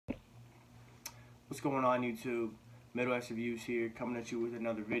What's going on, YouTube? Midwest Reviews here, coming at you with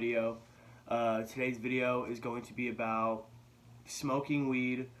another video. Today's video is going to be about smoking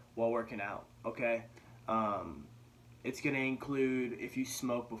weed while working out, okay? It's going to include if you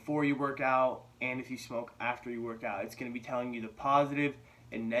smoke before you work out and if you smoke after you work out. It's going to be telling you the positive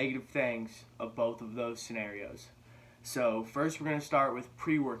and negative things of both of those scenarios. So first we're going to start with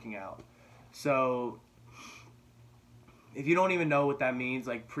pre-working out. So if you don't even know what that means,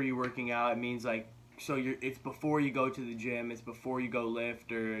 like pre-working out, it means like, so it's before you go to the gym, it's before you go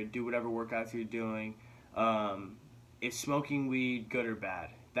lift or do whatever workouts you're doing. Is smoking weed good or bad?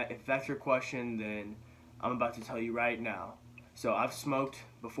 If that's your question, then I'm about to tell you right now. So I've smoked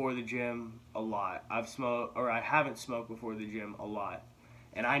before the gym a lot. I haven't smoked before the gym a lot.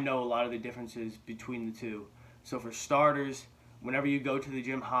 And I know a lot of the differences between the two. So for starters, whenever you go to the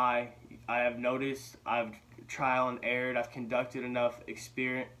gym high, I have noticed, I've trial and errored, I've conducted enough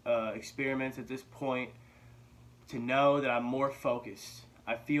experiments at this point to know that I'm more focused.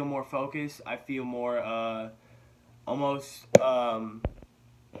 I feel more focused. I feel more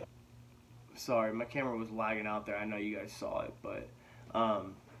sorry, my camera was lagging out there. I know you guys saw it, but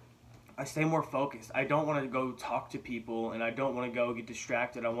I stay more focused. I don't want to go talk to people, and I don't want to go get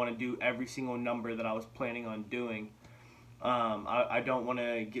distracted. I want to do every single number that I was planning on doing. I don't want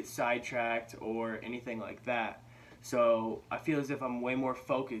to get sidetracked or anything like that. So I feel as if I'm way more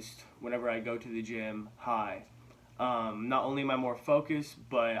focused whenever I go to the gym high. Not only am I more focused,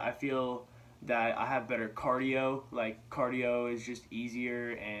 but I feel that I have better cardio. Like, cardio is just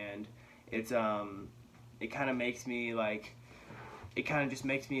easier, and it's it kind of makes me like, it kind of just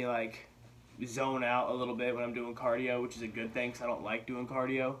makes me like zone out a little bit when I'm doing cardio, which is a good thing because I don't like doing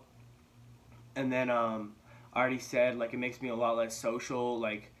cardio. And then I already said, like, it makes me a lot less social.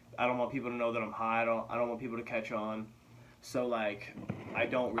 Like, I don't want people to know that I'm high. I don't want people to catch on. So, like, I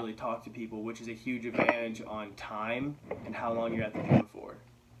don't really talk to people, which is a huge advantage on time and how long you're at the gym for.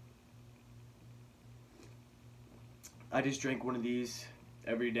 I just drink one of these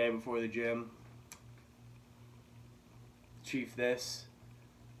every day before the gym. Chief this,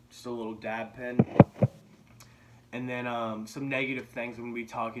 just a little dab pen. And then some negative things I'm going to be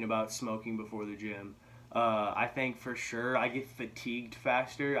talking about smoking before the gym. I think for sure I get fatigued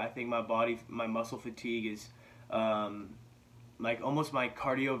faster. I think my muscle fatigue is like almost my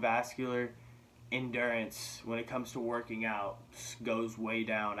cardiovascular endurance when it comes to working out goes way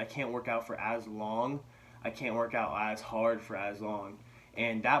down. I can't work out for as long. I can't work out as hard for as long.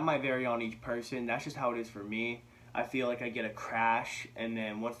 And that might vary on each person. That's just how it is for me. I feel like I get a crash, and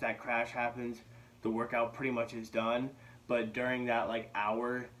then once that crash happens, the workout pretty much is done. But during that like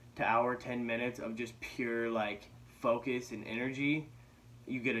hour to hour 10 minutes of just pure like focus and energy,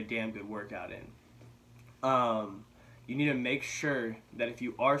 you get a damn good workout in. You need to make sure that if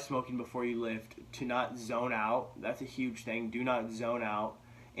you are smoking before you lift, to not zone out. That's a huge thing. Do not zone out,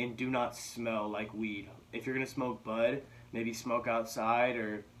 and do not smell like weed. If you're gonna smoke bud, maybe smoke outside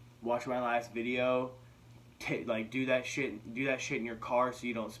or watch my last video. Do that shit in your car so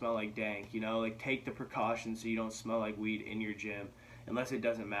you don't smell like dank, you know? Like, take the precautions so you don't smell like weed in your gym, unless it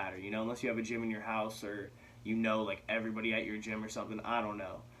doesn't matter, you know? Unless you have a gym in your house, or you know, like, everybody at your gym or something, I don't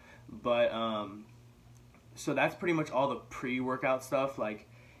know. But so that's pretty much all the pre-workout stuff. Like,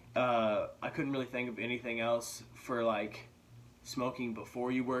 I couldn't really think of anything else for like smoking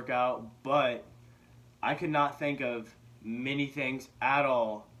before you work out, but I could not think of many things at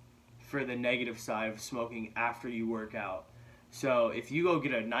all for the negative side of smoking after you work out. So if you go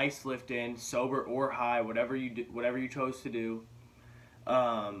get a nice lift in, sober or high, whatever you chose to do,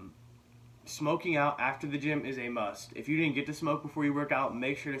 smoking out after the gym is a must. If you didn't get to smoke before you work out,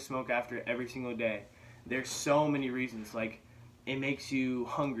 make sure to smoke after every single day. There's so many reasons. Like, it makes you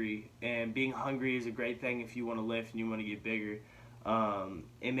hungry, and being hungry is a great thing if you want to lift and you want to get bigger.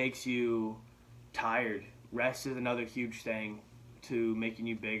 It makes you tired. Rest is another huge thing to making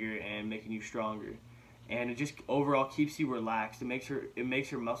you bigger and making you stronger, and it just overall keeps you relaxed. It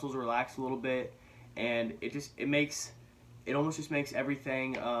makes your muscles relax a little bit, and it almost just makes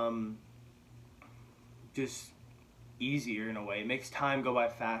everything just easier in a way. It makes time go by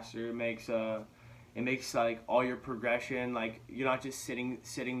faster. It makes like all your progression, like, you're not just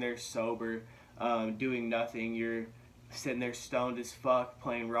sitting there sober doing nothing. You're sitting there stoned as fuck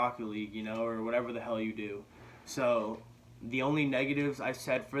playing Rocket League, you know, or whatever the hell you do. So the only negatives I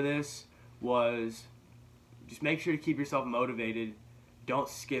said for this was just make sure to keep yourself motivated. Don't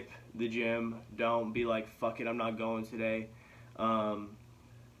skip the gym. Don't be like, fuck it, I'm not going today.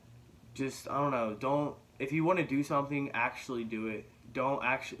 Just, I don't know, if you want to do something, actually do it. Don't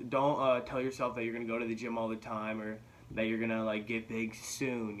tell yourself that you're going to go to the gym all the time, or that you're gonna like get big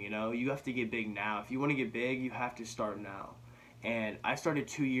soon. You know, you have to get big now. If you want to get big, you have to start now. And I started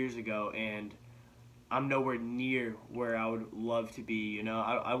 2 years ago, and I'm nowhere near where I would love to be. You know,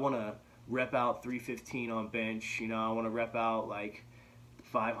 I want to rep out 315 on bench. You know, I want to rep out like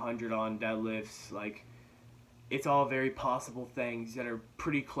 500 on deadlifts. Like, it's all very possible things that are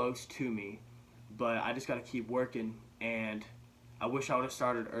pretty close to me, but I just got to keep working. And I wish I would have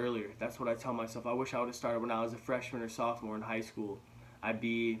started earlier. That's what I tell myself. I wish I would have started when I was a freshman or sophomore in high school. I'd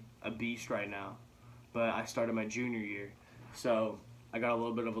be a beast right now. But I started my junior year. So I got a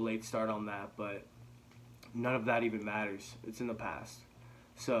little bit of a late start on that, but none of that even matters. It's in the past.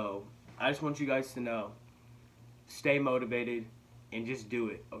 So I just want you guys to know, stay motivated and just do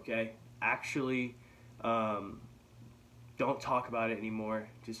it, okay? Actually, don't talk about it anymore.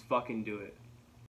 Just fucking do it.